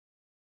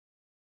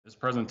This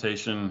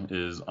presentation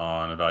is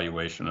on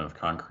evaluation of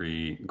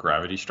concrete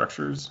gravity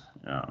structures.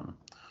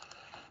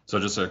 So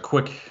just a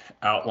quick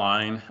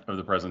outline of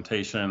the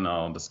presentation.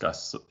 I'll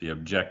discuss the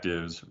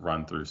objectives,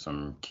 run through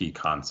some key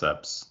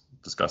concepts,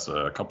 discuss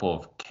a couple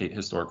of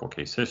historical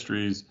case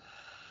histories,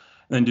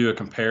 then do a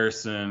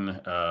comparison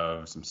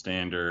of some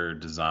standard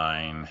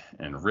design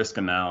and risk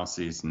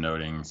analyses,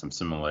 noting some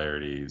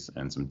similarities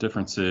and some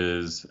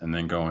differences, and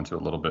then go into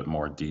a little bit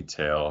more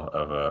detail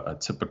of a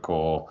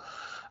typical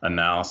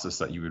analysis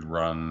that you would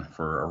run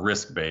for a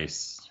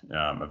risk-based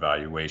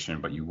evaluation,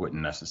 but you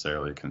wouldn't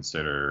necessarily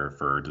consider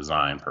for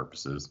design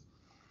purposes.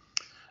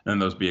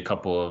 And those be a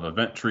couple of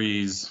event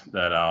trees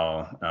that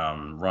I'll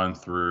run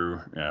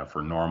through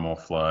for normal,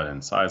 flood,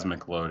 and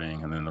seismic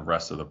loading, and then the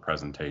rest of the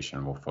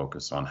presentation will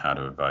focus on how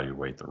to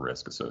evaluate the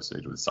risk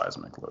associated with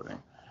seismic loading.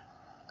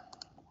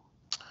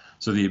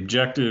 So the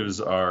objectives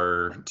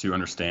are to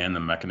understand the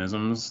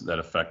mechanisms that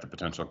affect the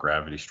potential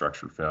gravity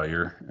structure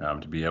failure,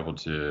 to be able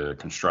to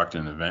construct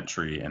an event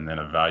tree and then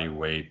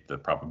evaluate the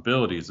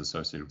probabilities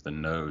associated with the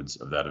nodes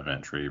of that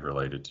event tree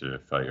related to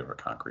failure of a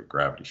concrete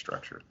gravity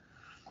structure.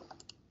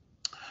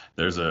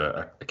 There's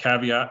a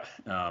caveat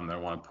that I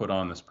want to put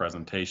on this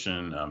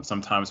presentation.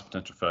 Sometimes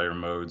potential failure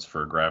modes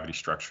for gravity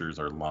structures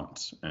are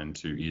lumped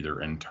into either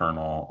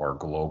internal or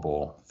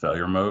global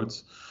failure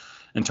modes.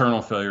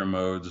 Internal failure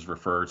modes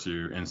refer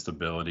to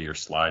instability or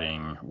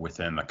sliding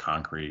within the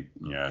concrete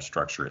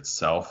structure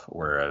itself,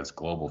 whereas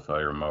global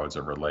failure modes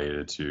are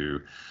related to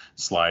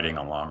sliding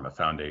along the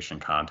foundation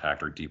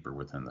contact or deeper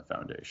within the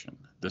foundation.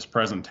 This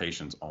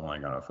presentation is only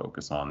going to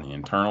focus on the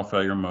internal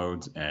failure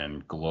modes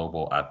and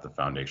global at the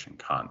foundation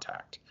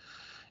contact.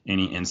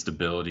 Any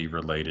instability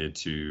related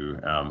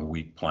to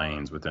weak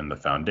planes within the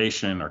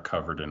foundation are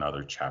covered in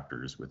other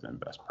chapters within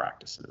best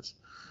practices.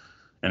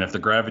 And if the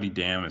gravity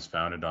dam is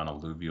founded on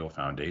alluvial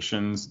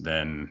foundations,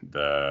 then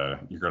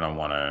you're going to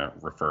want to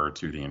refer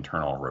to the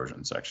internal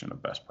erosion section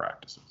of best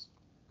practices.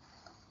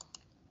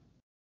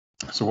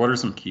 So what are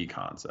some key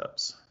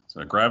concepts?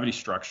 So gravity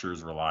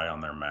structures rely on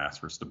their mass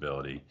for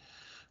stability.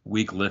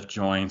 Weak lift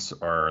joints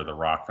are the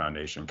rock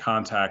foundation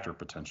contact or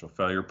potential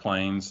failure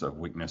planes of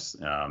weakness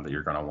that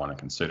you're going to want to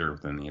consider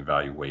within the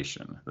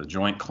evaluation. The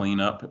joint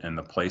cleanup and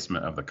the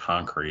placement of the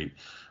concrete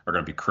are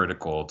going to be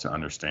critical to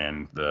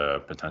understand the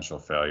potential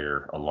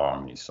failure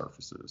along these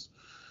surfaces.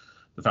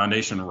 The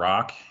foundation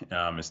rock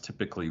is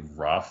typically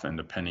rough, and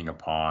depending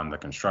upon the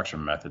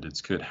construction method,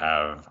 it could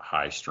have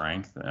high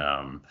strength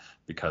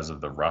because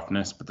of the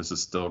roughness, but this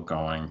is still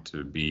going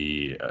to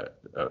be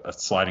a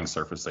sliding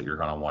surface that you're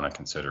going to want to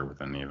consider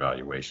within the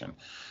evaluation.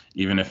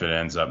 Even if it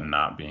ends up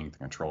not being the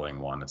controlling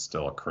one, it's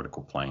still a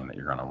critical plane that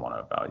you're going to want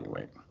to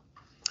evaluate.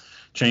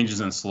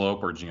 Changes in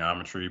slope or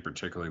geometry,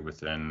 particularly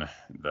within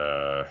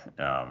the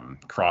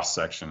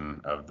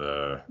cross-section of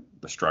the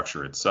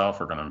structure itself,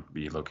 are going to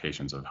be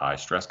locations of high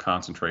stress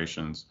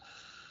concentrations.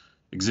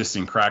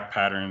 Existing crack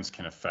patterns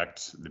can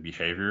affect the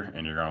behavior,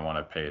 and you're going to want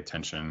to pay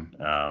attention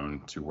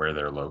to where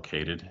they're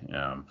located.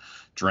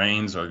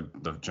 Drains are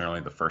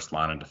generally the first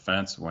line of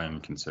defense when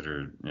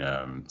considered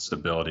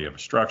stability of a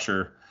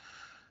structure.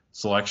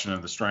 Selection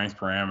of the strength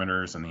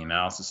parameters and the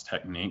analysis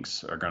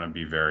techniques are going to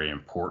be very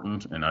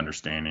important in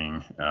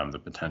understanding the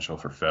potential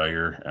for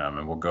failure.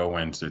 And we'll go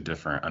into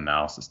different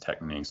analysis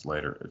techniques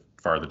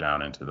farther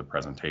down into the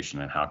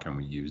presentation, and how can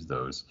we use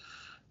those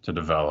to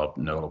develop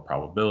nodal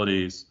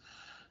probabilities.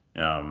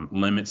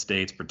 Limit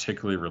states,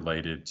 particularly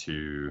related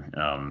to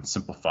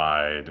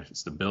simplified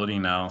stability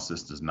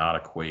analysis, does not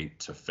equate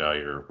to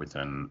failure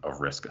within a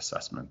risk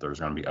assessment. There's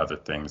going to be other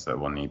things that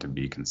will need to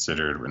be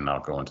considered, and I'll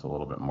go into a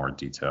little bit more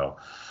detail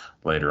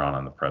later on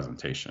in the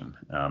presentation.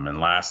 And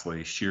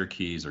lastly, shear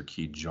keys or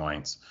key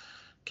joints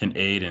can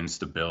aid in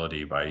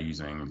stability by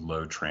using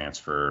load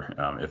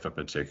transfer if a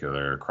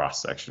particular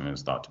cross-section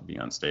is thought to be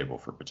unstable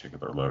for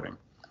particular loading.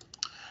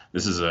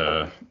 This is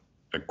a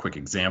quick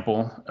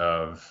example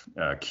of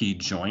key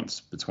joints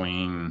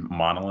between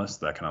monoliths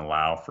that can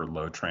allow for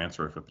load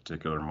transfer if a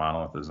particular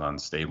monolith is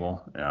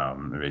unstable.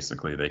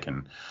 Basically,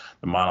 the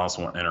monoliths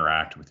won't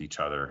interact with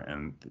each other,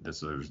 and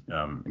this is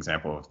an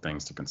example of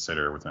things to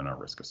consider within a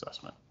risk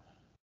assessment.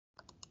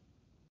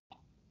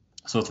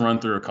 So let's run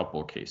through a couple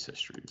of case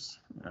histories.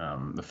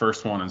 The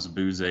first one is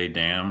Bouzet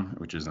Dam,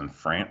 which is in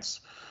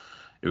France.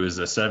 It was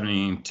a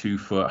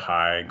 72-foot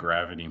high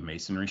gravity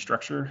masonry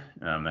structure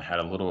that had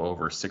a little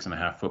over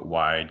 6.5-foot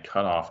wide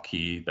cutoff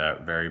key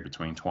that varied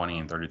between 20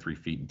 and 33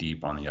 feet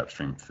deep on the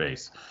upstream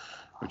face,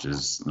 which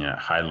is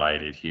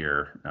highlighted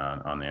here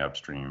on the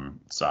upstream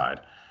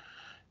side.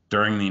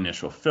 During the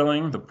initial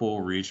filling, the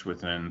pool reached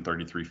within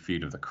 33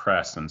 feet of the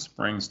crest, and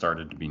springs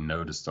started to be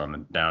noticed on the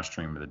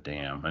downstream of the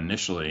dam,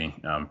 initially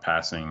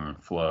passing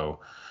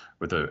flow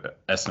with an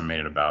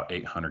estimated about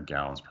 800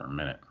 gallons per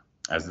minute.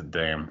 As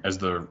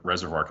the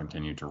reservoir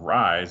continued to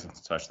rise,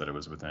 such that it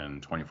was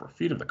within 24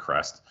 feet of the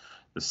crest,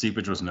 the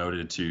seepage was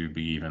noted to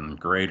be even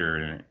greater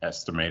and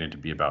estimated to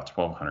be about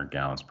 1,200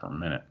 gallons per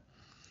minute.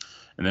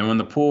 And then when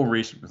the pool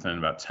reached within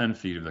about 10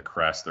 feet of the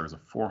crest, there was a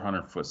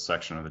 400-foot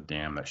section of the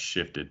dam that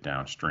shifted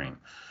downstream.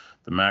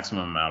 The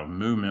maximum amount of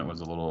movement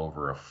was a little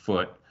over a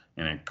foot,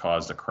 and it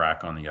caused a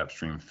crack on the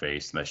upstream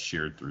face that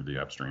sheared through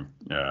the upstream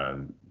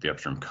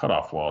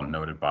cutoff wall,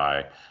 noted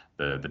by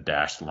the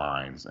dashed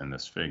lines in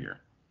this figure.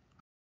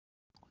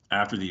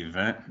 After the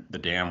event, the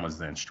dam was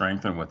then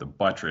strengthened with a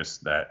buttress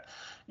that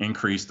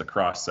increased the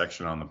cross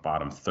section on the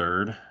bottom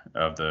third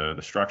of the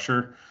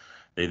structure.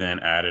 They then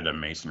added a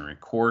masonry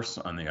course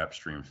on the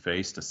upstream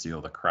face to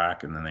seal the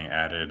crack, and then they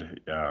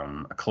added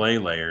a clay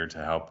layer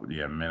to help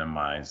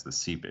minimize the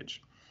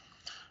seepage.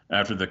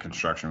 After the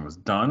construction was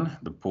done,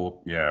 the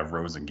pool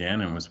rose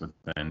again and was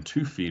within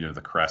 2 feet of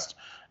the crest,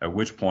 at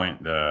which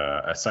point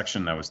a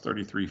section that was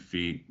 33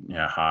 feet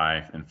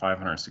high and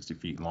 560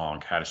 feet long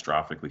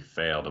catastrophically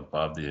failed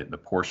above the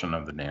portion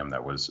of the dam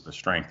that was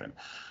strengthened.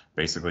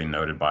 Basically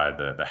noted by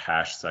the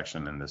hash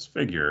section in this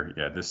figure,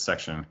 this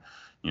section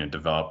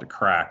developed a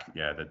crack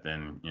that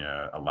then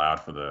allowed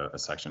for a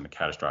section to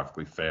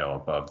catastrophically fail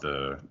above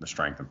the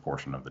strengthened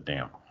portion of the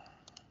dam.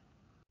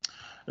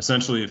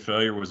 Essentially, the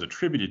failure was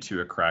attributed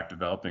to a crack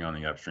developing on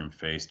the upstream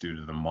face due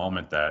to the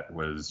moment that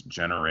was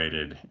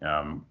generated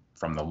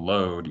from the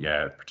load,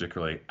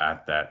 particularly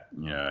at that,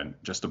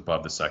 just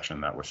above the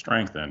section that was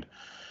strengthened.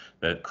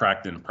 That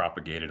crack then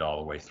propagated all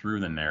the way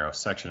through the narrow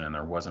section, and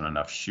there wasn't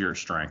enough shear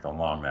strength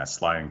along that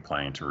sliding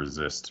plane to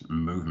resist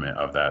movement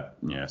of that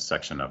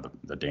section of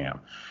the dam.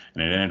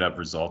 And it ended up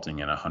resulting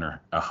in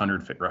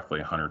roughly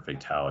 100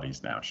 fatalities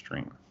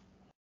downstream.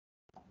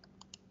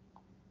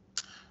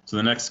 So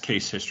the next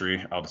case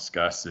history I'll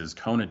discuss is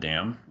Kona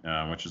Dam,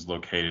 which is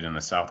located in the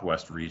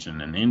southwest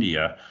region in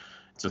India.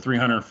 It's a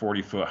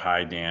 340-foot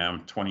high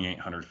dam,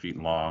 2,800 feet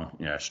long,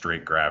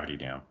 straight gravity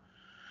dam.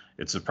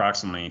 It's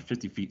approximately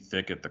 50 feet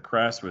thick at the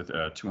crest with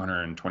a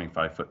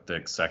 225-foot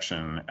thick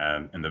section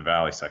in the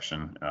valley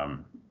section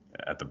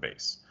at the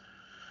base.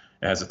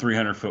 It has a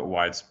 300-foot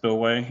wide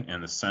spillway in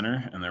the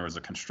center, and there was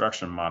a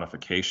construction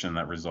modification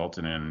that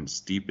resulted in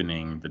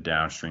steepening the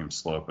downstream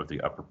slope of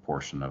the upper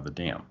portion of the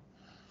dam.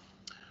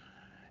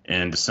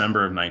 In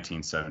December of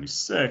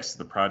 1976,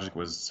 the project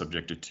was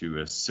subjected to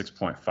a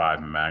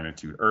 6.5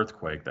 magnitude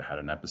earthquake that had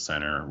an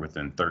epicenter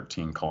within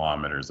 13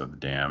 kilometers of the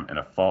dam and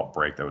a fault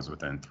break that was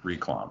within 3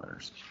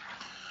 kilometers.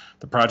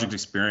 The project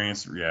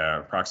experienced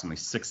approximately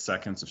 6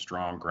 seconds of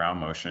strong ground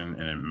motion,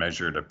 and it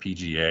measured a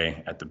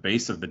PGA at the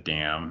base of the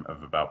dam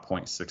of about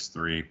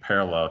 0.63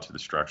 parallel to the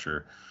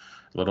structure,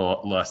 a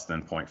little less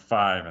than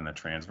 0.5 in the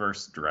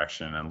transverse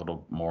direction, and a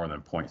little more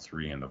than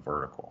 0.3 in the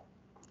vertical.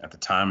 At the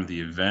time of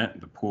the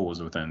event, the pool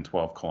was within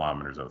 12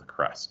 kilometers of the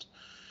crest.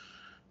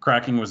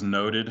 Cracking was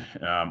noted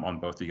on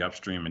both the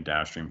upstream and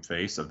downstream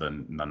face of the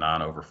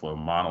non-overflow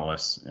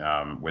monoliths,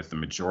 with the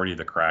majority of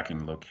the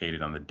cracking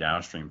located on the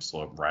downstream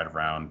slope right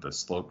around the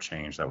slope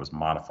change that was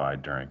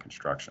modified during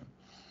construction.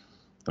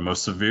 The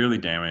most severely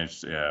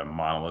damaged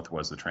monolith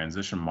was the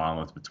transition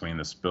monolith between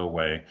the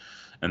spillway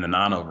and the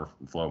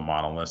non-overflow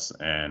monoliths,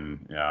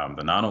 and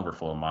the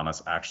non-overflow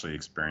monoliths actually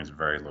experienced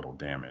very little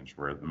damage,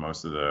 where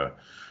most of the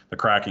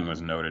cracking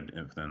was noted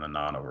within the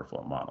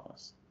non-overflow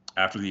monoliths.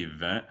 After the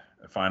event,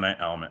 a finite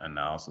element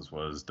analysis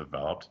was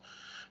developed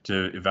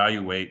to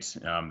evaluate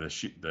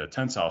the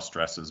tensile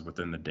stresses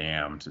within the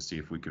dam to see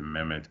if we could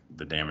mimic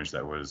the damage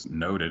that was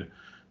noted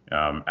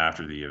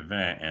after the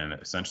event. And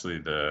essentially,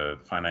 the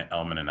finite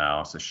element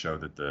analysis showed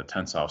that the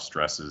tensile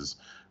stresses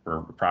were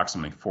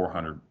approximately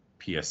 400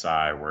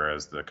 psi,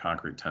 whereas the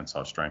concrete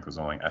tensile strength was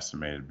only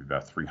estimated to be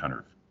about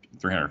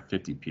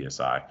 350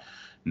 psi,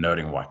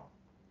 noting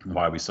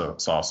why we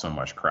saw so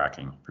much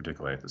cracking,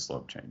 particularly at the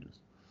slope changes.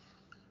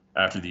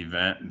 After the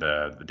event,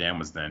 the dam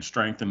was then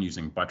strengthened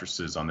using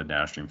buttresses on the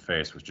downstream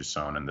face, which is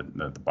shown in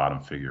the bottom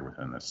figure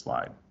within this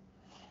slide.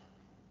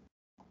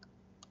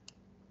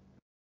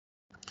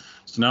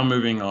 So now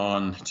moving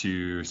on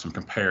to some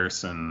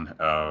comparison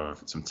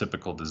of some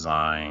typical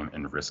design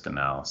and risk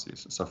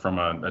analyses. So from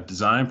a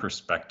design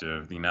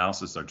perspective, the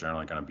analysis are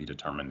generally going to be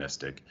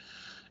deterministic.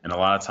 And a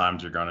lot of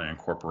times you're going to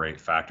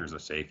incorporate factors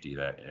of safety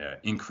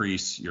that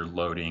increase your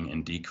loading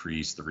and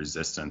decrease the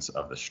resistance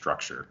of the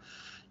structure.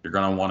 You're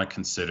going to want to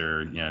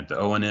consider the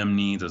O&M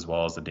needs as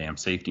well as the dam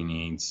safety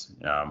needs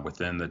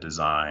within the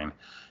design.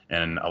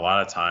 And a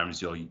lot of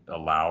times you'll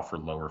allow for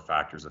lower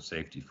factors of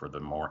safety for the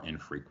more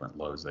infrequent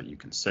loads that you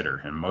consider.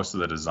 And most of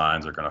the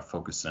designs are going to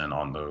focus in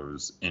on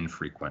those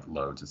infrequent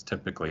loads. It's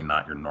typically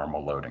not your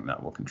normal loading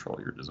that will control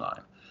your design.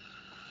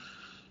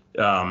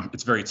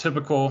 It's very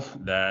typical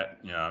that,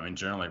 and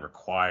generally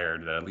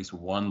required that at least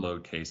one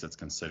load case that's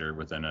considered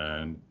within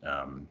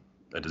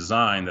a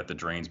design that the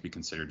drains be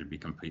considered to be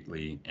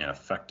completely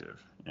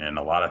ineffective. And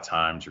a lot of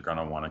times you're going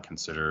to want to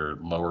consider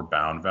lower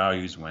bound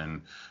values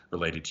when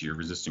related to your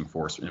resisting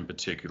force, in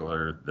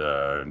particular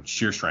the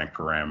shear strength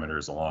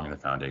parameters along the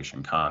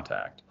foundation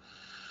contact.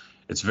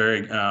 It's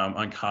very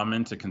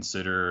uncommon to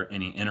consider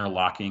any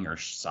interlocking or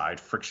side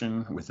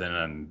friction within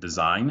a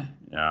design,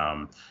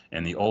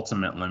 and the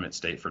ultimate limit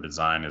state for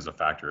design is a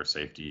factor of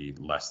safety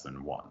less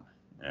than 1.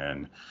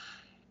 And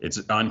It's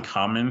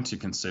uncommon to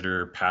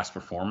consider past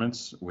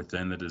performance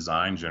within the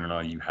design.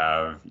 Generally, you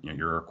have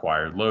your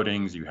required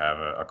loadings, you have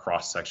a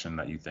cross section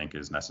that you think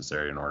is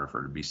necessary in order for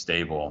it to be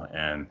stable,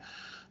 and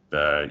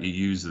you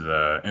use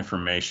the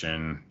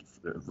information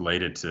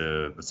related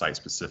to the site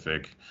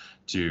specific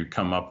to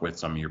come up with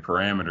some of your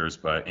parameters,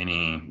 but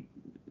any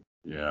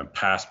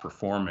past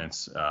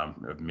performance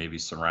of maybe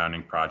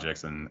surrounding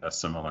projects in a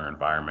similar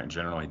environment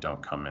generally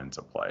don't come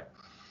into play.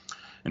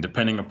 And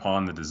depending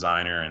upon the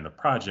designer and the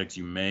project,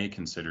 you may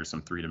consider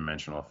some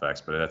three-dimensional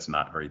effects, but that's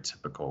not very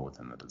typical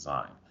within the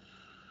design.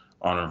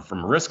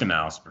 From a risk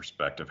analysis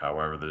perspective,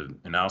 however, the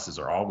analyses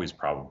are always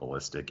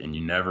probabilistic, and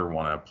you never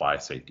want to apply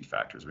safety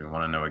factors. We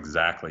want to know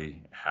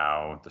exactly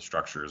how the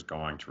structure is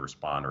going to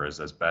respond, or as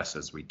best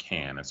as we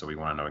can. And so we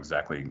want to know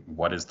exactly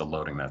what is the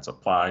loading that's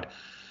applied,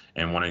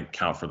 and want to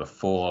account for the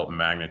full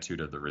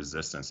magnitude of the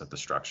resistance that the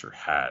structure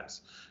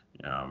has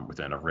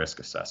within a risk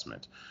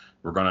assessment.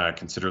 We're going to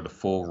consider the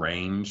full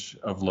range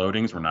of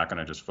loadings. We're not going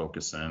to just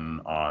focus in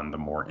on the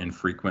more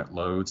infrequent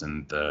loads,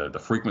 and the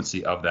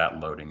frequency of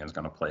that loading is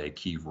going to play a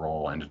key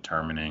role in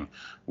determining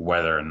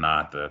whether or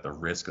not the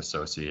risk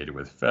associated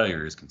with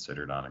failure is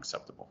considered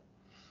unacceptable.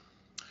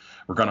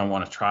 We're going to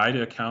want to try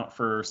to account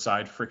for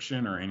side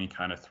friction or any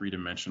kind of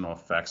three-dimensional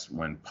effects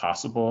when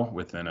possible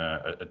within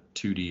a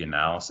 2D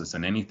analysis,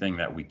 and anything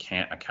that we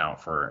can't account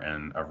for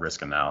in a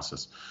risk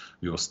analysis,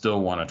 we will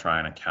still want to try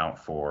and account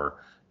for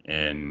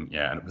within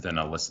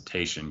a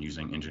elicitation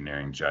using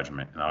engineering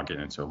judgment. And I'll get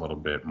into a little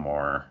bit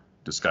more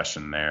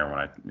discussion there when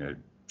I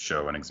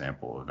show an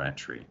example of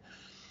entry.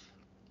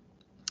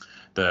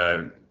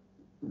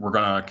 We're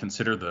going to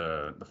consider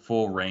the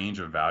full range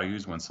of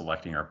values when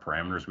selecting our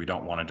parameters. We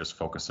don't want to just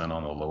focus in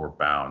on the lower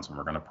bounds, and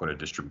we're going to put a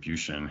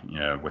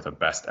distribution with a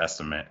best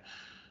estimate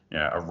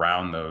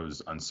around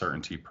those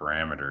uncertainty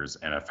parameters.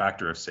 And a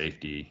factor of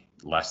safety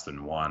less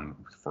than 1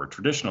 for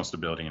traditional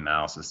stability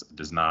analysis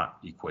does not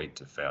equate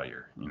to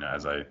failure.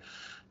 As I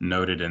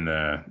noted in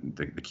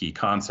the key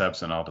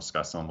concepts, and I'll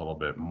discuss them a little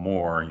bit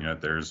more,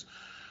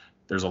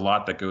 there's a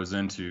lot that goes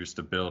into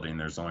stability, and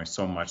there's only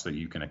so much that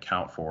you can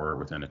account for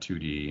within a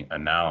 2D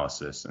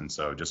analysis. And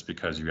so just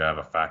because you have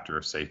a factor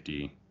of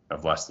safety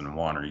of less than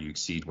 1, or you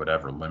exceed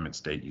whatever limit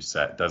state you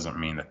set, doesn't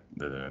mean that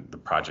the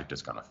project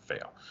is going to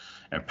fail.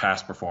 And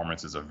past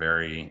performance is a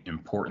very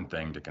important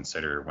thing to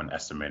consider when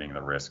estimating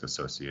the risk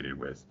associated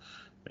with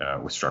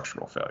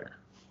structural failure.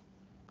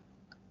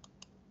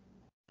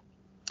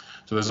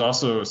 So there's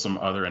also some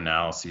other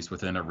analyses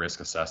within a risk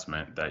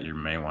assessment that you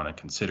may want to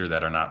consider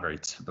that are not very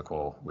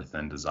typical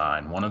within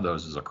design. One of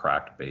those is a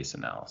cracked base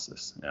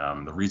analysis.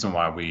 The reason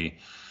why we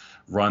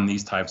run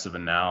these types of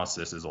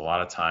analysis is a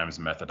lot of times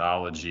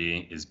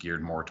methodology is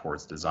geared more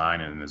towards design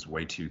and is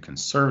way too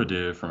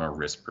conservative from a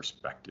risk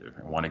perspective.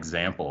 And one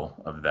example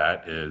of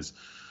that is,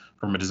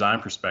 from a design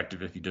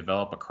perspective, if you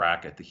develop a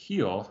crack at the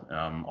heel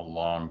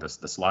along the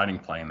sliding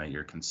plane that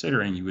you're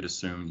considering, you would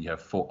assume you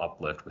have full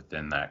uplift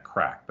within that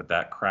crack. But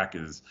that crack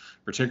is,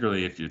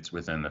 particularly if it's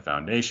within the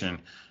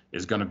foundation,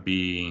 is going to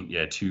be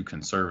too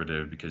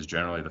conservative, because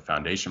generally the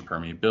foundation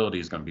permeability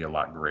is going to be a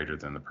lot greater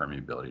than the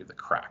permeability of the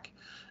crack.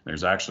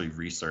 There's actually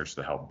research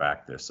to help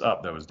back this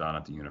up that was done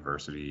at the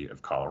University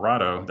of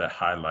Colorado that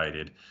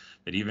highlighted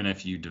that even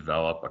if you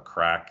develop a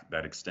crack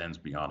that extends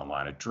beyond a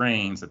line of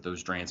drains, that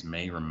those drains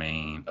may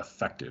remain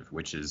effective,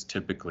 which is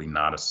typically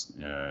not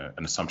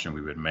an assumption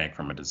we would make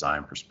from a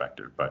design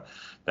perspective, but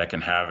that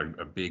can have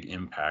a big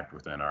impact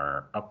within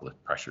our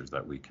uplift pressures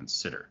that we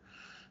consider.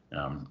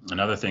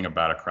 Another thing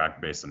about a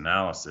crack-based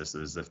analysis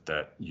is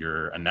that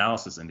your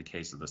analysis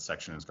indicates that the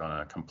section is going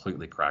to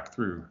completely crack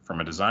through. From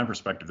a design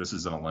perspective, this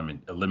is a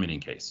limiting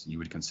case. You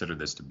would consider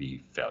this to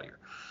be failure.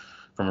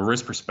 From a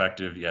risk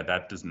perspective,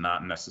 that does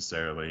not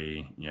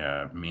necessarily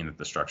mean that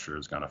the structure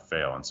is going to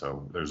fail. And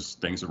so there's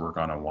things that we're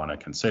going to want to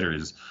consider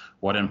is,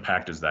 what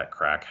impact does that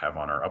crack have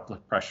on our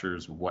uplift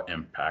pressures? What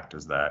impact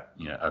does that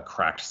a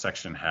cracked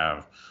section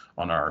have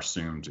on our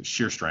assumed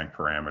shear strength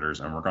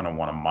parameters? And we're going to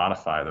want to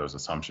modify those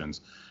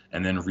assumptions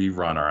and then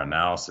rerun our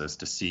analysis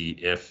to see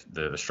if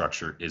the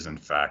structure is in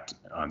fact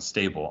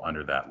unstable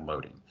under that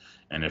loading.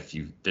 And if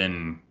you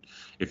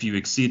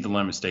exceed the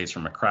limit states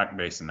from a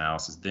crack-based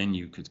analysis, then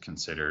you could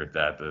consider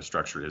that the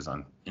structure is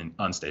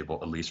unstable,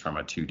 at least from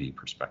a 2D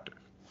perspective.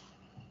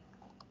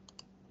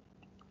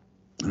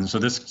 And so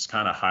this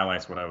kind of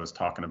highlights what I was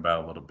talking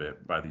about a little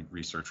bit by the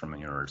research from the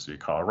University of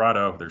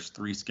Colorado. There's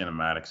 3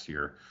 schematics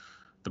here.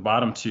 The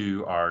bottom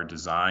 2 are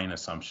design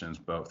assumptions,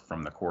 both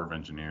from the Corps of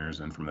Engineers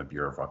and from the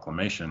Bureau of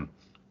Reclamation.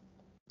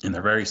 And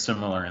they're very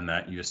similar in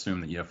that you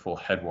assume that you have full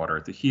headwater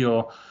at the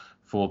heel,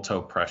 full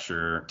toe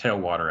pressure,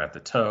 tailwater at the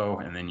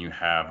toe, and then you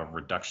have a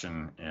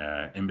reduction,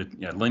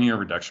 linear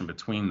reduction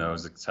between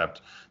those,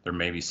 except there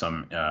may be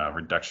some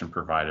reduction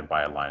provided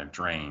by a line of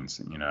drains,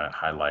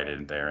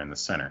 highlighted there in the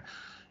center.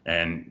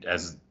 And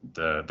as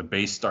the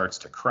base starts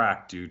to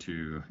crack due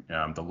to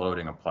the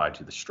loading applied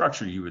to the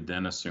structure, you would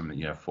then assume that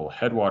you have full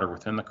headwater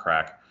within the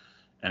crack,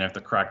 And if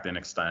the crack then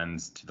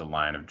extends to the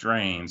line of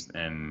drains,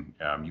 then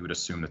you would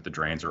assume that the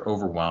drains are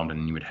overwhelmed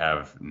and you would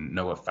have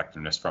no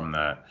effectiveness from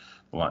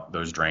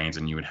those drains,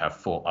 and you would have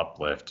full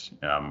uplift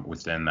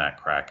within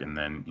that crack, and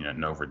then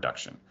no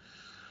reduction.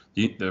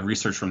 The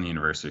research from the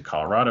University of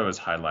Colorado is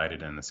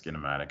highlighted in the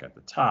schematic at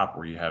the top,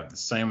 where you have the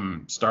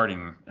same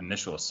starting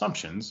initial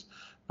assumptions,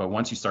 but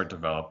once you start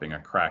developing a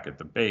crack at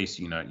the base,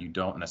 you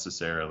don't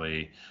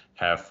necessarily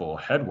have full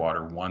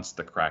headwater once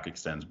the crack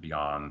extends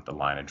beyond the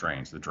line of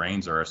drains. The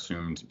drains are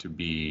assumed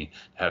to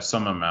have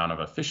some amount of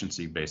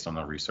efficiency based on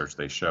the research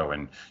they show,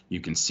 and you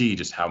can see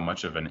just how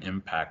much of an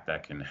impact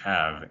that can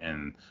have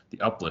in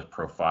the uplift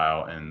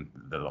profile in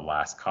the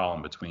last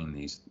column between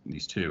these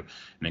two.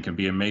 And it can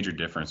be a major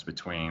difference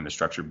between the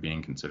structure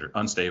being considered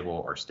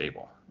unstable or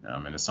stable.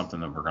 And it's something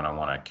that we're going to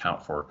want to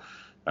account for,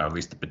 at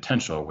least the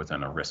potential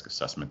within a risk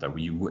assessment that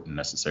you wouldn't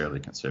necessarily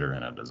consider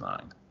in a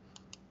design.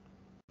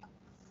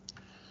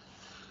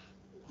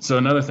 So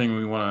another thing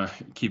we want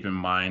to keep in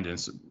mind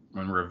is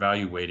when we're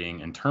evaluating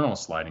internal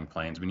sliding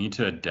planes, we need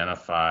to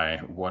identify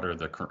what are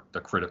the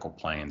critical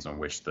planes on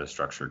which the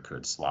structure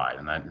could slide.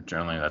 And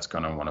that's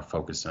going to want to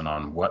focus in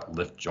on what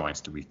lift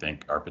joints do we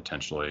think are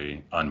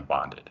potentially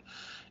unbonded.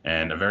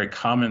 And a very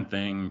common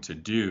thing to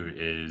do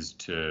is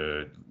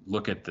to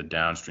look at the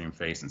downstream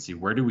face and see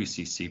where do we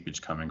see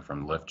seepage coming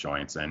from lift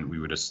joints,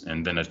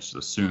 and then it's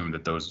assume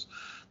that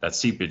that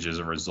seepage is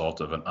a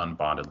result of an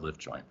unbonded lift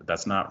joint. But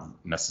that's not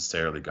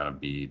necessarily going to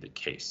be the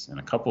case. And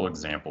a couple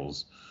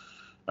examples.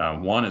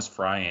 One is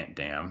Fry Ant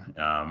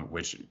Dam,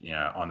 which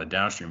on the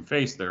downstream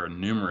face, there are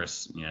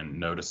numerous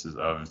notices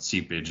of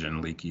seepage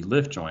and leaky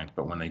lift joints.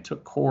 But when they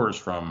took cores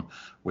from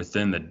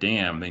within the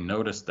dam, they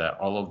noticed that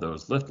all of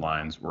those lift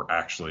lines were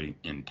actually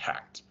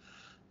intact.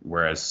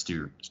 Whereas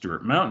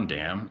Stewart Mountain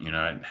Dam,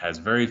 it has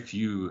very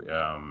few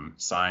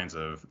signs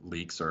of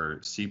leaks or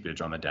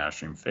seepage on the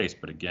downstream face.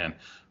 But again,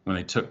 when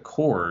they took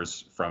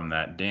cores from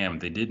that dam,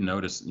 they did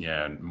notice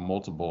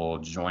multiple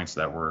joints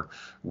that were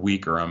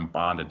weak or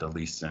unbonded, at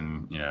least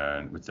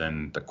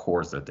within the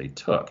cores that they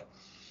took.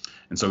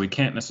 And so we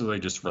can't necessarily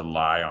just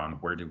rely on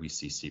where do we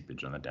see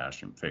seepage on the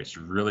downstream face.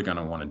 You're really going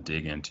to want to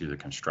dig into the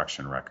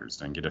construction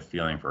records and get a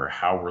feeling for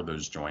how were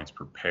those joints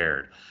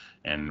prepared,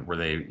 and were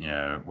they,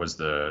 was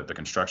the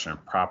construction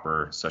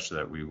proper such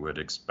that we would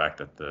expect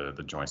that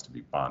the joints to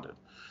be bonded.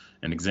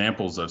 And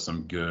examples of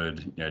some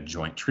good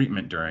joint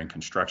treatment during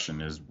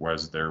construction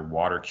was there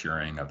water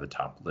curing of the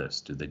top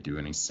lifts? Did they do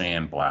any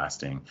sand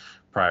blasting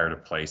prior to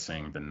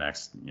placing the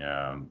next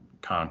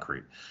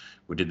concrete?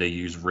 Or did they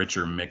use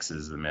richer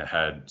mixes that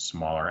had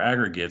smaller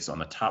aggregates on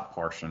the top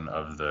portion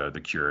of the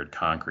cured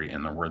concrete?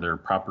 And were there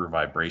proper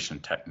vibration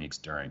techniques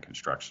during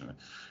construction?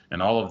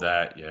 And all of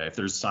that, if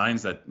there's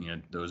signs that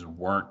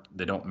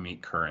they don't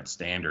meet current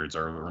standards,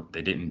 or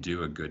they didn't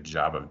do a good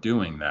job of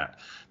doing that,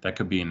 that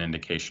could be an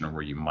indication of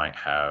where you might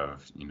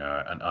have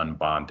an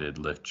unbonded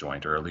lift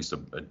joint, or at least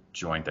a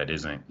joint that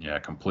isn't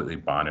completely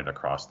bonded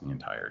across the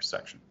entire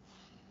section.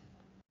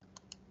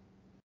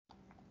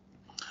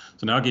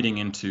 So now getting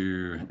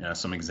into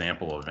some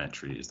example event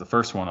trees. The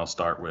first one I'll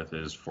start with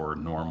is for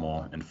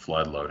normal and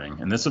flood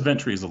loading. And this event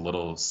tree is a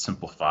little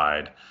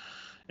simplified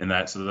in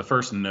that, so the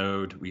first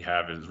node we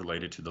have is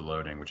related to the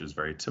loading, which is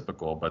very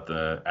typical, but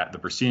the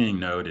preceding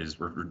node is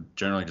we're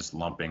generally just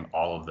lumping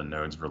all of the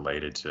nodes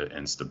related to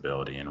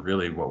instability. And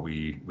really what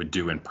we would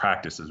do in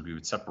practice is we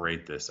would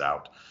separate this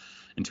out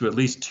into at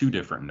least two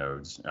different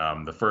nodes.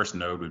 The first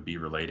node would be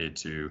related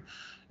to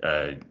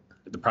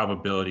the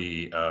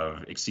probability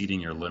of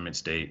exceeding your limit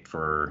state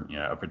for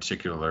a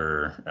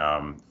particular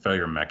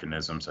failure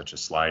mechanism, such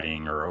as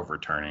sliding or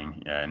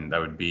overturning, and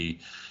that would be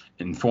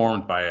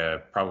informed by a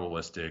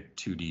probabilistic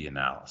 2D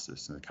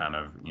analysis, and kind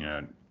of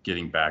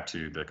getting back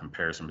to the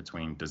comparison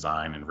between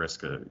design and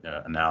risk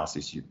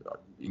analysis. You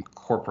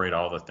incorporate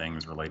all the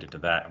things related to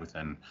that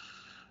within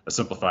a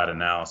simplified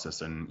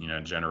analysis,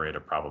 and generate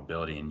a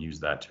probability and use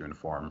that to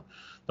inform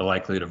the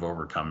likelihood of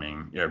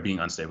overcoming being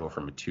unstable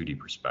from a 2D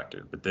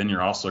perspective. But then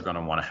you're also going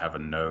to want to have a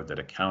node that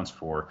accounts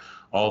for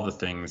all the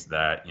things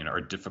that are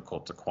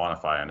difficult to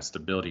quantify in a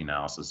stability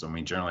analysis, and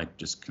we generally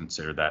just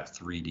consider that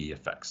 3D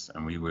effects,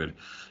 and we would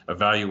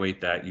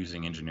evaluate that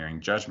using engineering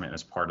judgment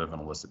as part of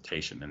an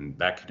elicitation, and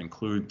that could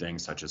include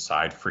things such as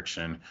side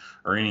friction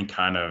or any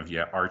kind of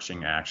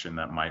arching action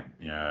that might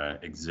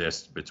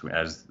exist between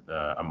as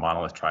a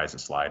monolith tries to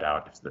slide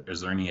out.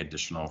 Is there any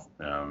additional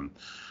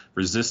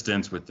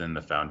resistance within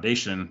the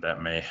foundation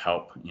that may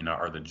help?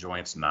 Are the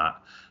joints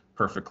not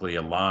perfectly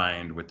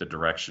aligned with the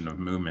direction of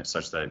movement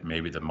such that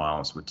maybe the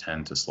monoliths would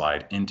tend to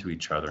slide into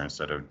each other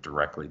instead of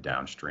directly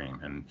downstream?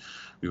 And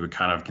we would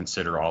kind of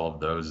consider all of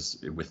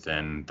those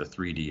within the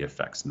 3D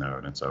effects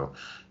node. And so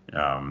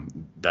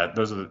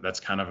that's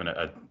kind of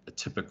a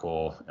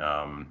typical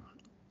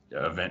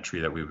event tree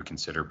that we would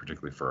consider,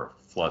 particularly for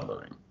flood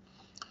loading.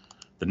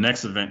 The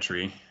next event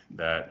tree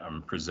that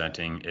I'm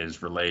presenting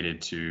is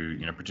related to,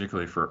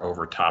 particularly for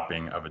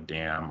overtopping of a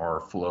dam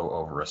or flow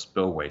over a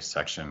spillway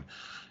section.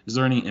 Is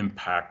there any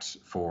impact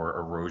for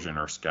erosion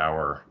or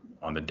scour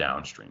on the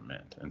downstream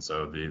end. And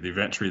so the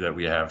event tree that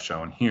we have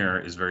shown here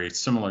is very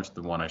similar to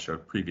the one I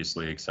showed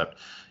previously, except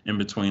in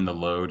between the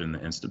load and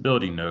the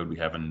instability node, we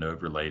have a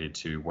node related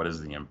to what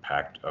is the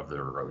impact of the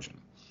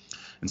erosion.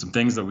 And some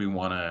things that we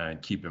want to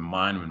keep in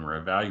mind when we're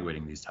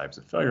evaluating these types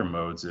of failure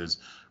modes is,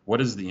 what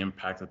is the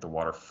impact that the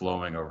water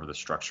flowing over the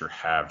structure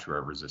have to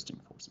our resisting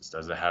forces?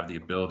 Does it have the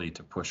ability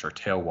to push our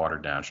tailwater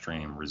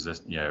downstream,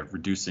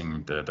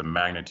 reducing the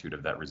magnitude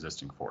of that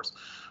resisting force?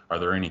 Are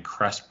there any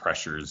crest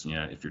pressures,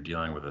 if you're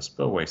dealing with a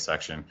spillway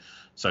section,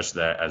 such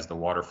that as the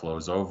water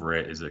flows over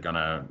it, is it going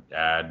to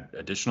add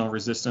additional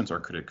resistance,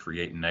 or could it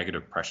create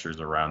negative pressures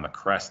around the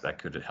crest that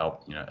could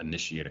help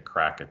initiate a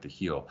crack at the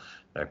heel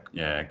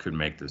that could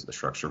make the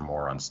structure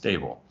more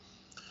unstable?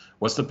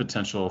 What's the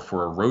potential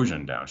for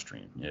erosion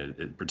downstream,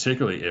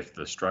 particularly if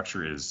the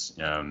structure is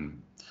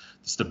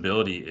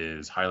stability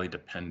is highly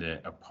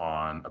dependent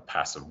upon a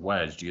passive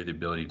wedge? Do you have the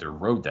ability to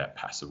erode that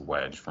passive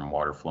wedge from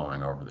water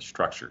flowing over the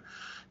structure?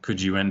 Could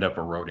you end up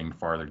eroding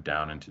farther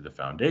down into the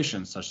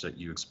foundation such that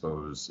you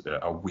expose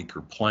a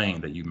weaker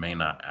plane that you may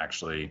not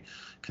actually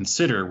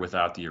consider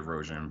without the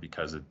erosion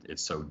because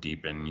it's so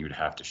deep and you'd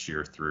have to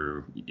shear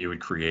through? It would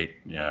create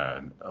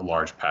a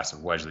large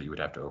passive wedge that you would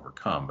have to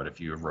overcome. But if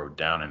you erode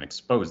down and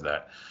expose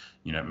that,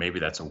 maybe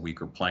that's a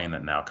weaker plane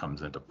that now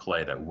comes into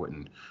play that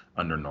wouldn't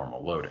under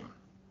normal loading.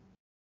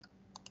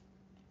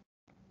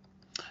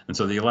 And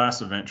so the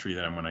last event tree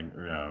that I'm going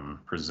to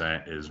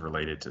present is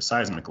related to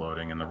seismic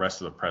loading, and the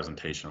rest of the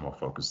presentation will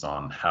focus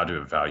on how to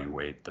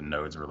evaluate the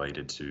nodes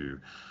related to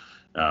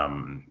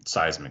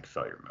seismic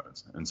failure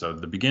modes. And so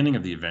the beginning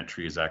of the event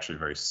tree is actually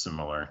very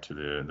similar to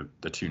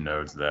the two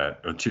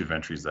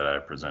event trees that I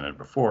presented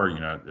before.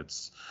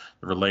 It's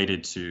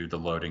related to the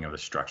loading of the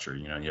structure.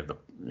 You have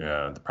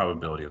the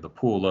probability of the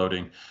pool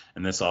loading,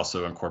 and this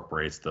also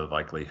incorporates the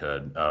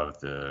likelihood of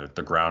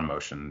the ground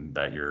motion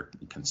that you're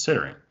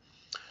considering.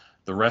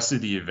 The rest of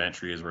the event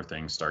tree is where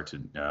things start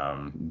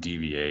to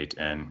deviate,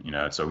 and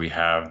so we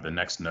have the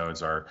next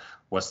nodes are,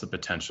 what's the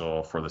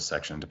potential for the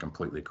section to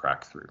completely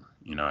crack through?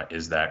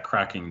 Is that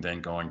cracking then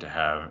going to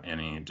have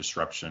any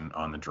disruption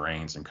on the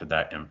drains, and could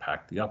that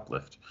impact the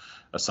uplift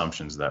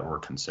assumptions that we're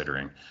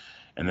considering?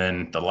 And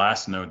then the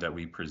last node that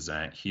we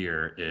present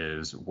here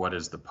is, what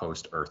is the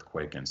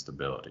post-earthquake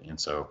instability? And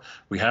so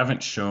we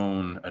haven't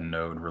shown a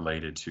node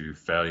related to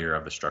failure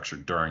of the structure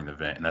during the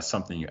event, and that's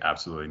something you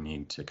absolutely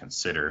need to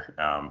consider.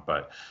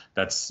 But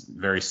that's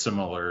very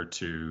similar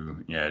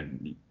to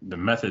the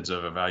methods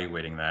of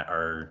evaluating that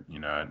are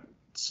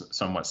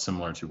somewhat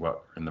similar to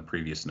what in the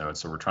previous node.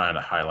 So we're trying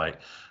to highlight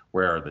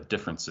where are the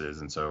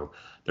differences. And so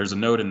there's a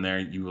node in there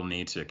you will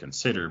need to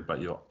consider, but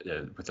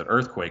with an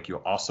earthquake,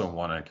 you'll also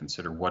want to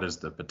consider what is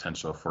the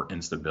potential for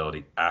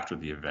instability after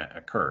the event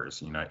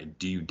occurs.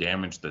 Do you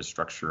damage the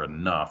structure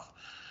enough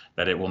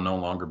that it will no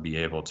longer be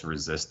able to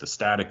resist the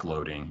static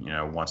loading,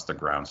 once the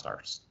ground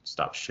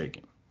stops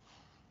shaking?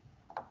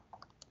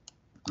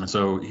 And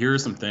so here are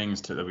some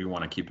things that we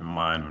want to keep in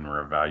mind when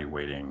we're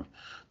evaluating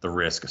the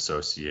risk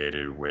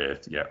associated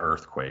with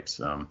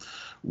earthquakes.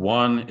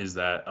 One is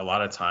that a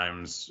lot of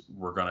times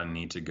we're going to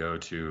need to go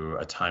to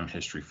a time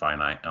history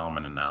finite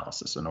element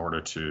analysis in order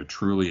to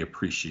truly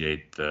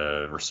appreciate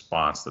the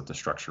response that the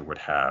structure would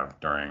have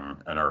during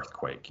an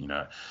earthquake.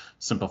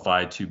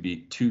 Simplified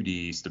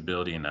 2D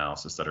stability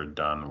analysis that are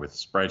done with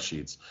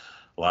spreadsheets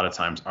a lot of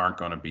times aren't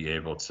going to be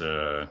able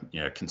to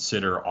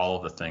consider all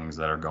of the things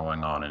that are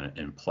going on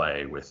in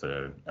play with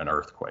an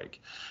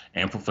earthquake.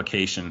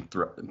 Amplification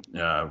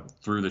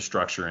through the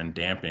structure and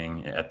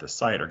damping at the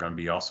site are going to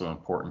be also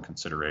important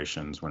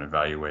considerations when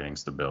evaluating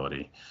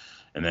stability.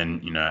 And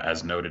then,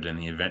 as noted in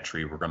the event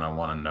tree, we're going to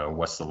want to know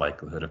what's the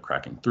likelihood of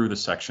cracking through the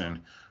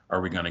section. Are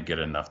we going to get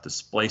enough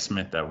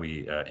displacement that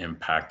we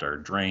impact our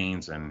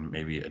drains and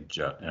maybe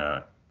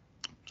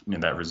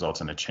that results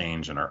in a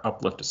change in our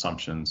uplift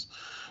assumptions?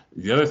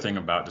 The other thing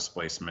about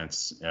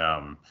displacements,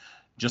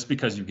 just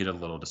because you get a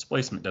little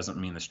displacement doesn't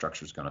mean the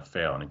structure is going to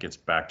fail. And it gets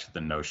back to the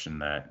notion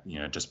that,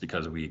 just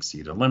because we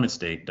exceed a limit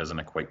state doesn't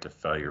equate to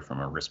failure from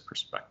a risk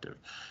perspective.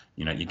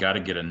 You got to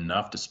get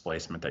enough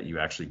displacement that you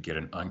actually get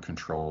an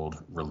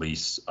uncontrolled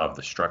release of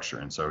the structure.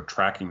 And so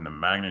tracking the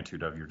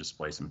magnitude of your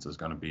displacements is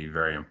going to be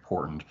very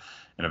important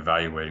in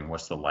evaluating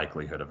what's the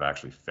likelihood of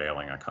actually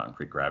failing a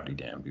concrete gravity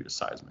dam due to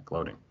seismic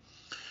loading.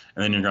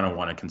 And then you're going to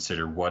want to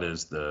consider what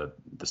is the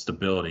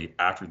stability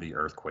after the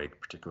earthquake,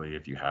 particularly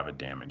if you have a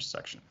damaged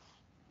section.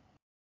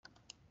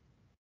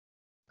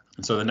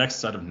 And so the next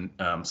set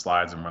of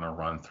slides I'm going to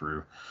run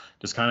through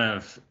just kind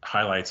of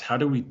highlights how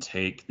do we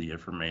take the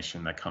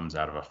information that comes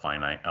out of a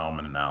finite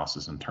element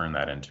analysis and turn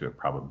that into a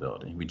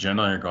probability. We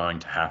generally are going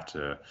to have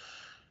to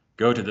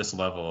go to this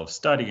level of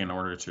study in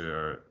order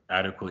to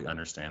adequately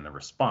understand the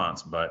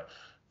response, but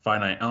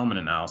finite element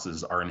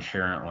analyses are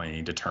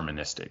inherently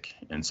deterministic.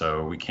 And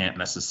so we can't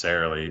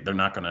necessarily, they're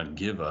not going to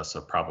give us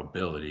a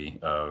probability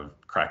of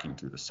cracking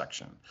through the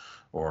section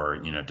or,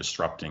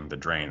 disrupting the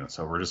drain.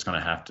 So we're just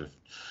going to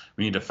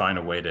we need to find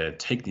a way to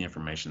take the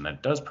information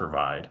that does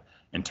provide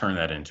and turn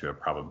that into a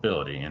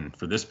probability. And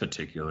for this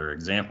particular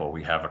example,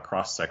 we have a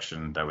cross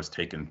section that was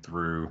taken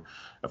through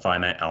a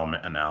finite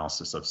element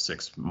analysis of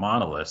 6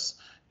 monoliths.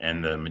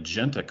 And the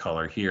magenta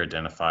color here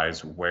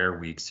identifies where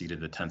we exceeded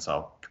the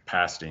tensile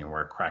capacity and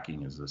where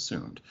cracking is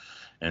assumed.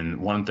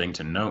 And one thing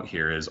to note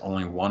here is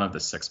only one of the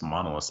 6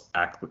 monoliths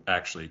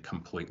actually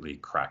completely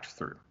cracked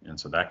through. And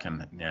so that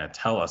can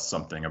tell us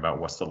something about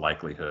what's the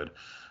likelihood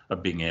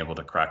of being able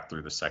to crack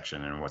through the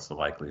section and what's the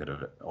likelihood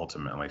of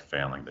ultimately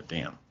failing the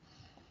dam.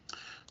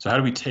 So how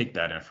do we take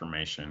that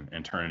information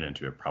and turn it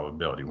into a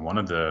probability? One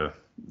of the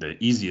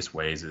easiest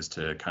ways is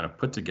to kind of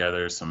put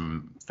together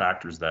some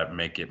factors that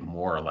make it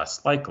more or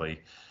less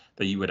likely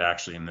that you would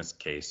actually, in this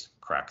case,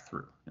 crack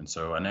through. And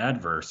so an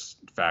adverse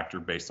factor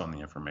based on the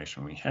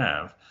information we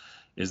have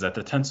is that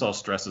the tensile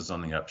stresses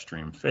on the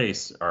upstream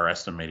face are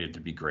estimated to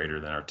be greater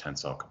than our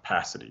tensile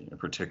capacity,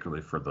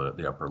 particularly for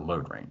the upper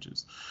load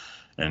ranges.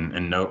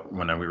 And note,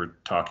 when we were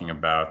talking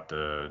about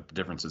the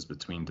differences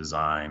between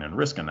design and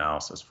risk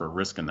analysis, for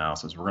risk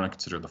analysis, we're going to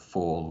consider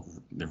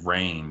the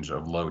range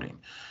of loading.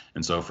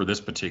 And so for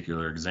this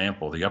particular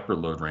example, the upper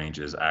load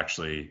ranges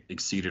actually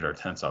exceeded our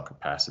tensile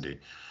capacity.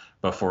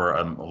 But for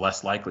a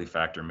less likely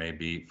factor,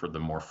 maybe for the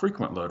more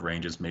frequent load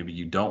ranges, maybe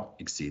you don't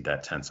exceed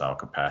that tensile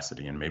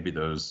capacity. And maybe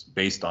those,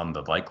 based on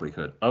the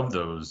likelihood of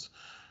those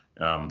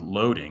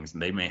loadings,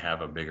 they may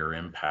have a bigger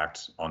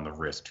impact on the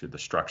risk to the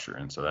structure.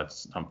 And so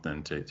that's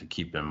something to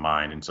keep in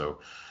mind. And so,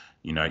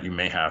 you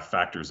may have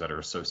factors that are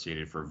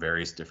associated for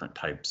various different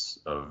types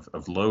of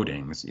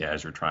loadings,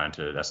 as you're trying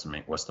to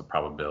estimate what's the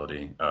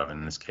probability of,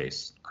 in this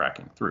case,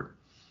 cracking through.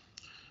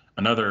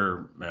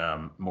 Another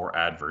more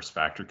adverse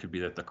factor could be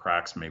that the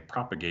cracks may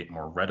propagate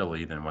more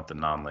readily than what the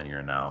nonlinear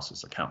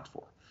analysis accounts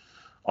for.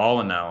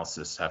 All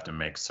analysis have to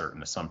make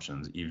certain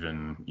assumptions,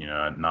 even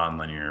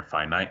nonlinear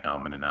finite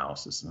element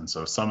analysis. And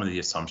so some of the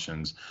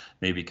assumptions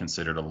may be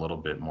considered a little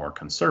bit more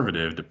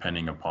conservative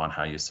depending upon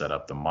how you set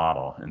up the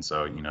model. And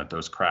so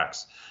those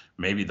cracks,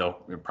 maybe they'll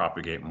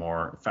propagate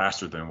more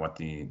faster than what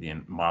the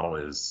model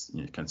is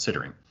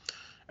considering.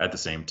 At the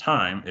same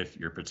time, if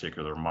your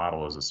particular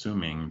model is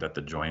assuming that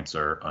the joints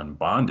are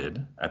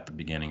unbonded at the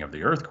beginning of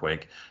the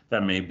earthquake,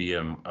 that may be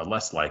a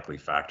less likely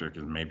factor,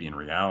 because maybe in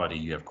reality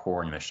you have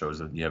coring that shows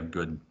that you have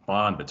good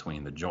bond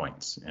between the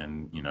joints.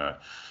 And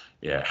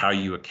how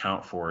you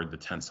account for the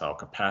tensile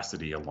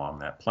capacity along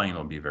that plane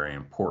will be very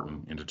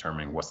important in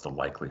determining what's the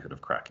likelihood of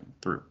cracking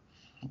through.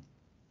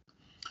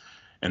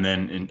 And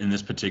then in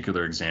this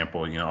particular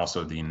example,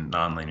 also the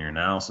nonlinear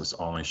analysis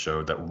only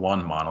showed that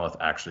one monolith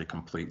actually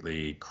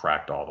completely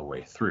cracked all the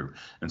way through.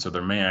 And so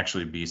there may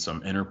actually be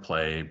some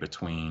interplay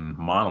between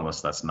monoliths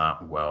that's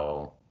not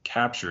well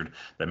captured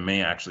that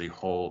may actually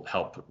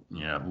help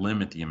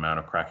limit the amount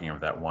of cracking of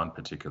that one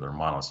particular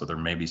monolith. So there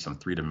may be some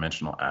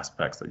three-dimensional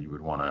aspects that you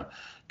would want to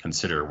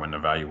consider when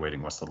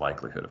evaluating what's the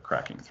likelihood of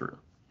cracking through.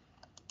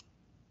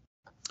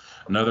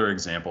 Another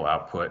example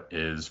output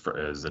is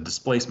a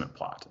displacement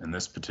plot. And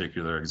this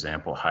particular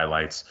example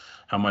highlights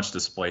how much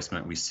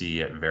displacement we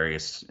see at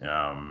various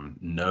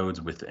nodes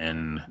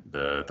within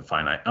the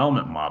finite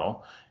element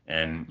model,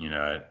 and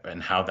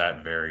how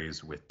that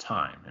varies with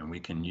time. And we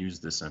can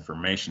use this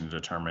information to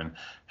determine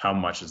how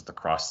much is the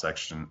cross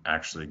section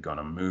actually going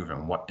to move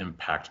and what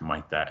impact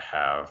might that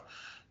have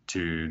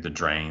to the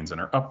drains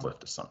and our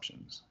uplift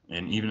assumptions.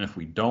 And even if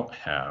we don't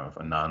have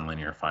a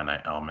nonlinear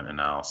finite element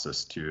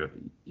analysis to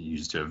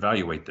use to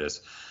evaluate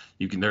this,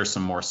 there's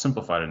some more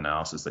simplified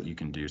analysis that you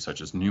can do,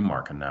 such as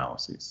Newmark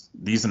analyses.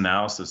 These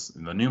analysis,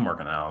 the Newmark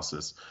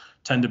analysis,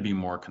 tend to be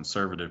more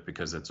conservative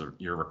because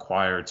you're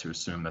required to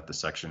assume that the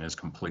section is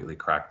completely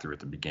cracked through at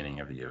the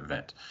beginning of the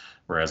event.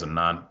 Whereas a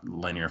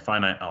nonlinear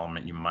finite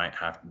element, you might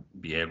have to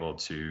be able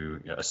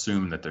to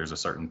assume that there's a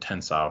certain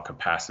tensile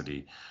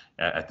capacity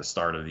at the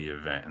start of the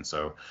event. And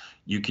so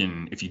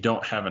if you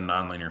don't have a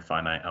nonlinear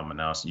finite element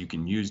analysis, you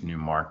can use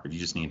Newmark, but you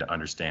just need to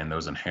understand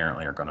those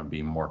inherently are going to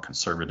be more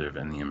conservative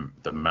in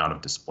the amount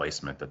of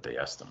displacement that they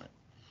estimate.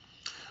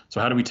 So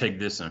how do we take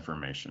this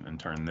information and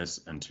turn this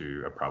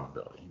into a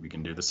probability? We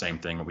can do the same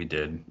thing that we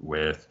did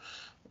with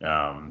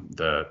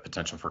the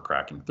potential for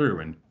cracking through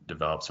and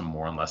develop some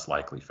more and less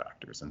likely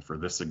factors. And for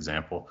this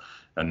example,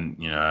 an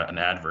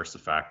adverse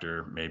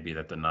factor may be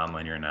that the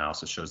nonlinear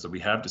analysis shows that we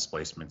have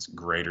displacements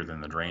greater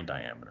than the drain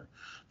diameter,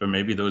 but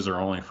maybe those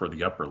are only for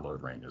the upper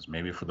load ranges.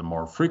 Maybe for the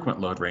more frequent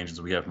load ranges,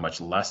 we have much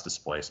less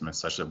displacement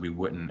such that we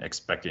wouldn't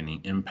expect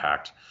any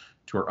impact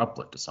to our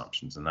uplift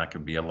assumptions, and that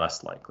could be a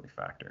less likely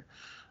factor.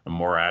 A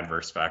more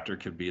adverse factor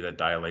could be that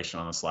dilation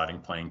on the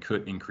sliding plane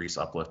could increase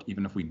uplift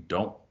even if we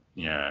don't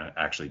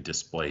actually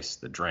displace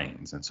the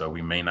drains. And so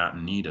we may not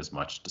need as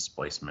much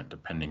displacement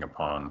depending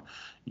upon,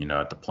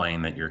 at the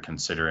plane that you're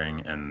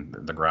considering and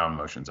the ground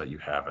motions that you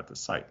have at the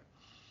site.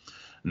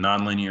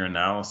 Nonlinear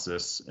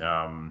analysis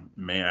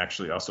may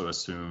actually also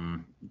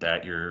assume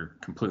that you're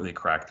completely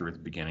cracked through at the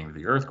beginning of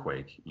the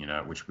earthquake,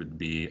 which would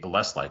be a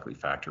less likely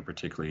factor,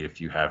 particularly if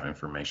you have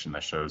information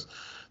that shows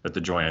that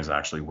the joint is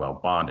actually well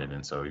bonded.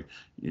 And so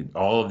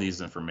all of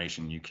these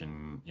information you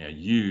can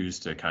use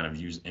to kind of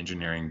use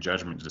engineering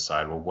judgment to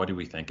decide, well, what do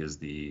we think is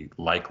the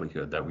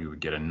likelihood that we would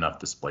get enough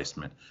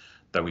displacement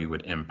that we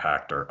would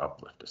impact our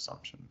uplift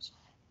assumptions.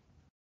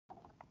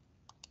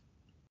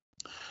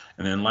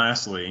 And then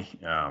lastly,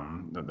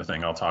 the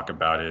thing I'll talk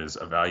about is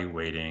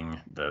evaluating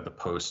the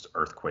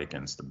post-earthquake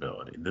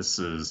instability. This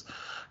is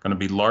going to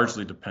be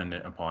largely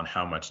dependent upon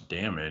how much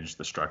damage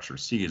the structure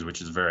sees,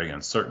 which is very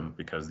uncertain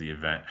because the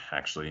event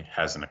actually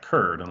hasn't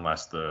occurred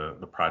unless the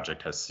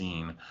project has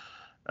seen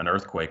an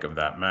earthquake of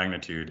that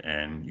magnitude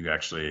and you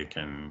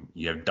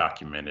have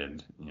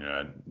documented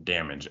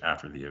damage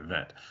after the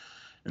event.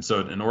 And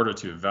so in order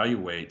to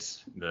evaluate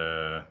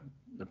the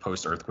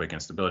post-earthquake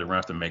instability, we're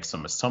going to have to make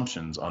some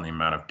assumptions on the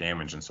amount of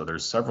damage. And so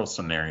there's several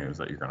scenarios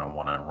that you're going to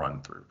want to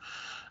run through.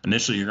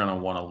 Initially, you're going to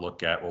want to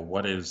look at, well,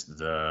 what is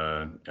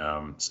the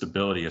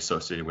stability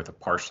associated with a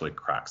partially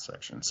cracked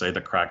section? Say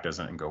the crack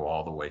doesn't go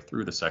all the way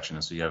through the section,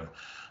 and so you have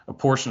a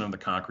portion of the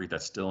concrete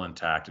that's still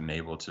intact and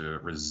able to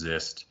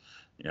resist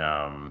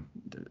the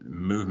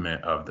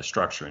movement of the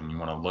structure. And you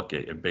want to look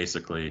at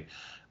basically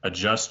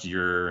adjust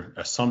your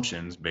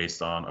assumptions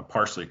based on a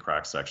partially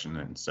cracked section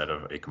instead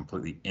of a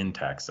completely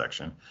intact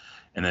section,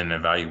 and then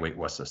evaluate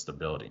what's the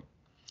stability.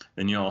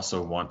 Then you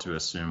also want to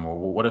assume, well,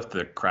 what if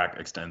the crack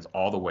extends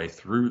all the way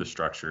through the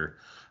structure,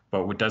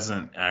 but we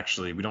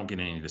don't get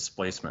any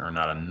displacement or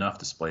not enough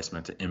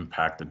displacement to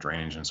impact the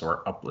drainage, and so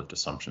our uplift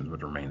assumptions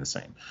would remain the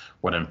same.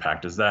 What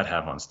impact does that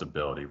have on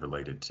stability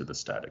related to the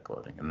static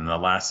loading? And then the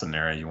last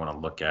scenario you want to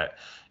look at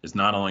is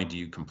not only do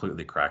you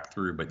completely crack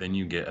through, but then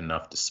you get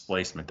enough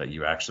displacement that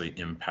you actually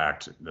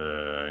impact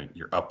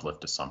your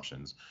uplift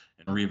assumptions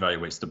and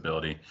reevaluate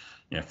stability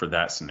for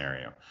that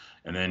scenario.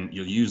 And then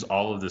you'll use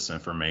all of this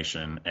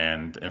information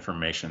and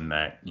information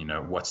that,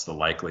 what's the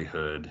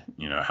likelihood,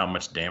 how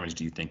much damage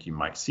do you think you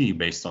might see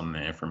based on the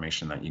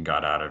information that you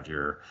got out of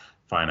your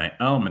finite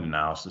element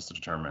analysis to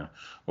determine,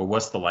 well,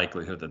 what's the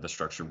likelihood that the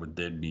structure would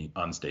then be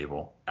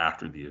unstable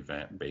after the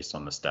event based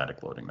on the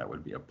static loading that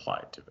would be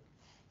applied to it.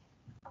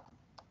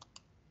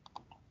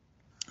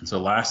 And so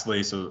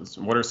lastly, so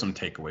what are some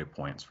takeaway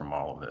points from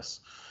all of this?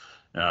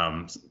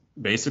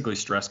 Basically,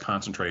 stress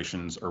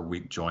concentrations or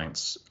weak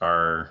joints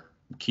are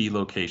key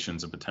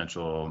locations of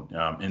potential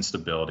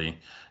instability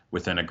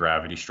within a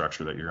gravity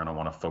structure that you're going to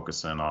want to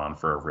focus in on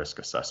for a risk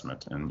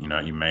assessment. And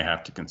you may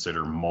have to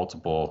consider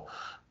multiple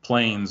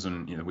planes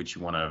and which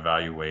you want to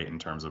evaluate in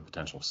terms of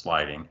potential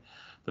sliding.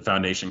 The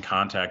foundation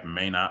contact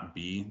may not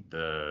be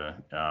the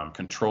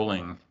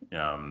controlling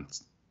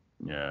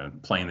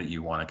plane that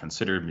you want to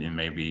consider.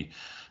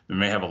 It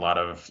may have a lot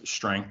of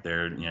strength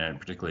there,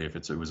 particularly if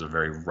it was a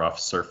very rough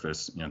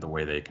surface, the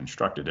way they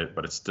constructed it,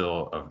 but it's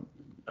still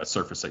a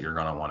surface that you're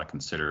going to want to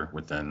consider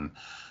within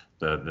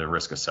the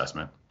risk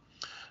assessment.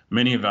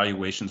 Many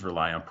evaluations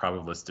rely on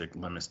probabilistic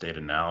limit state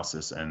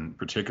analysis, and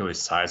particularly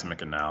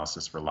seismic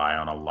analysis rely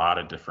on a lot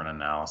of different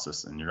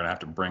analysis, and you're going to have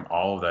to bring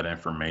all of that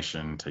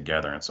information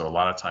together. And so a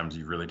lot of times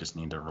you really just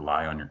need to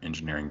rely on your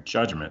engineering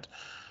judgment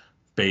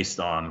based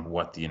on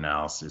what the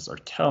analyses are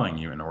telling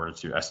you in order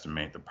to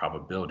estimate the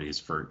probabilities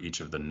for each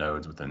of the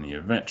nodes within the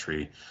event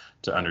tree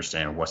to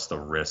understand what's the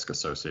risk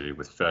associated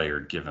with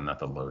failure given that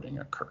the loading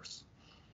occurs.